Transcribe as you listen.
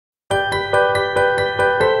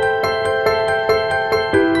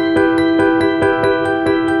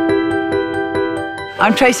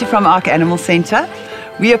I'm Tracy from Ark Animal Centre.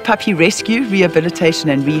 We're a puppy rescue, rehabilitation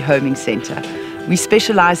and rehoming centre. We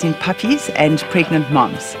specialise in puppies and pregnant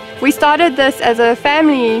moms. We started this as a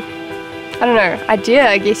family, idea,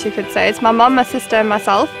 I guess you could say. It's my mum, my sister and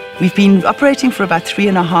myself. We've been operating for about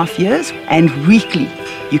 3.5 years, and weekly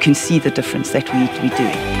you can see the difference that we're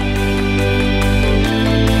doing.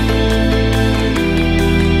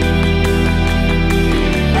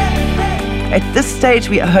 At this stage,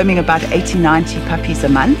 we are homing about 80-90 puppies a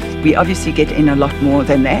month. We obviously get in a lot more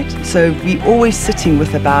than that. So we're always sitting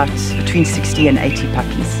with about between 60 and 80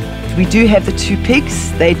 puppies. We do have the 2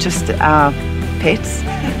 pigs. They're just our pets.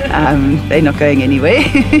 They're not going anywhere.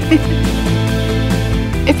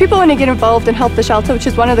 If people want to get involved and help the shelter, which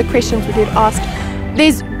is one of the questions we get asked,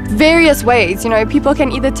 there's various ways. People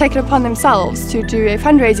can either take it upon themselves to do a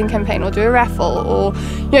fundraising campaign or do a raffle or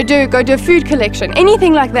go do a food collection,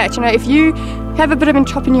 anything like that. If you have a bit of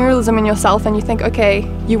entrepreneurialism in yourself and you think, okay,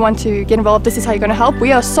 you want to get involved, this is how you're going to help,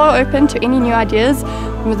 we are so open to any new ideas.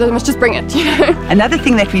 We must just bring it. Another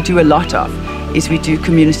thing that we do a lot of is we do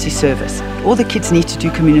community service. All the kids need to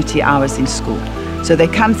do community hours in school. So they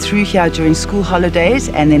come through here during school holidays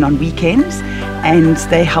and then on weekends, and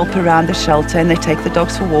they help around the shelter and they take the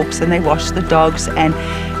dogs for walks and they wash the dogs, and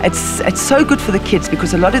it's so good for the kids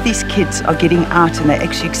because a lot of these kids are getting out and they're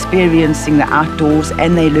actually experiencing the outdoors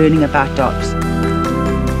and they're learning about dogs.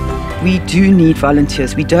 We do need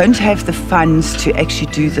volunteers. We don't have the funds to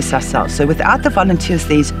actually do this ourselves. So without the volunteers,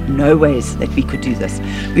 there's no ways that we could do this.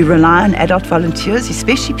 We rely on adult volunteers,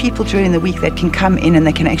 especially people during the week that can come in and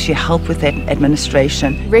they can actually help with that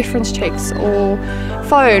administration. Reference checks or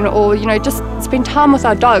phone or, just spend time with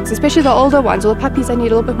our dogs, especially the older ones or the puppies that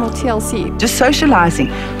need a little bit more TLC. Just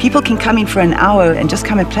socializing. People can come in for an hour and just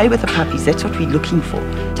come and play with the puppies. That's what we're looking for.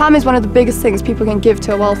 Time is one of the biggest things people can give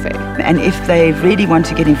to a welfare. And if they really want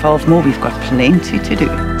to get involved more, we've got plenty to do.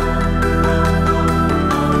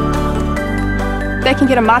 They can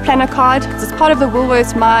get a My Planet card. It's part of the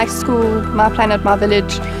Woolworths My School, My Planet, My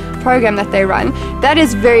Village program that they run. That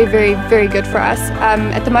is very, very, very good for us.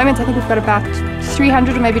 At the moment, I think we've got about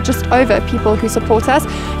 300 or maybe just over people who support us.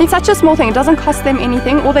 It's such a small thing. It doesn't cost them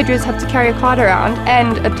anything. All they do is have to carry a card around,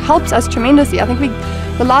 and it helps us tremendously. I think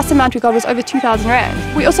the last amount we got was over 2,000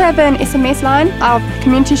 rand. We also have an SMS line. Our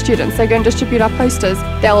community students, they go and distribute our posters.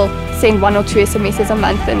 They'll send 1 or 2 SMSs a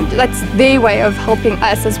month, and that's their way of helping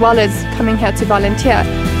us as well as coming here to volunteer.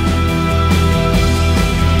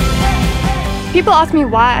 People ask me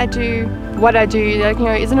why I do what I do. Like,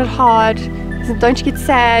 isn't it hard? Don't you get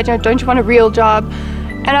sad? Don't you want a real job?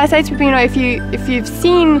 And I say to people, if you've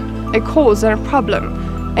seen a cause and a problem,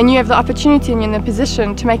 and you have the opportunity and you're in the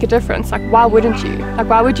position to make a difference, like, why wouldn't you? Like,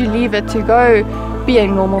 why would you leave it to go be a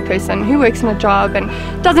normal person who works in a job and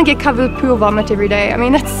doesn't get covered with poo or vomit every day? I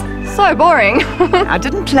mean, that's so boring. I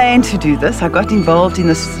didn't plan to do this. I got involved in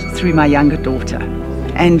this through my younger daughter.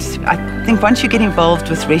 And I think once you get involved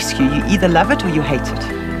with rescue, you either love it or you hate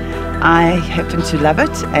it. I happen to love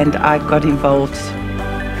it, and I got involved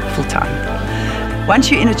full time. Once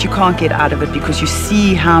you're in it, you can't get out of it because you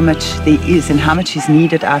see how much there is and how much is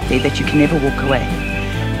needed out there that you can never walk away.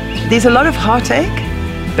 There's a lot of heartache,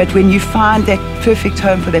 but when you find that perfect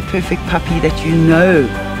home for that perfect puppy that you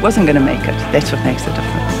know wasn't going to make it, that's what makes the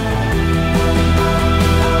difference.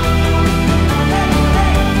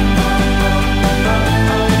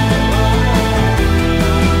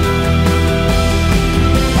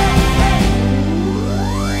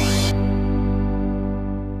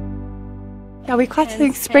 Yeah, we're quite an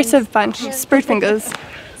expressive bunch. Spirit fingers.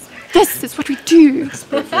 Yes, it's what we do.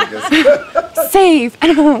 Spirit fingers. Save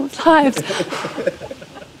animals' lives.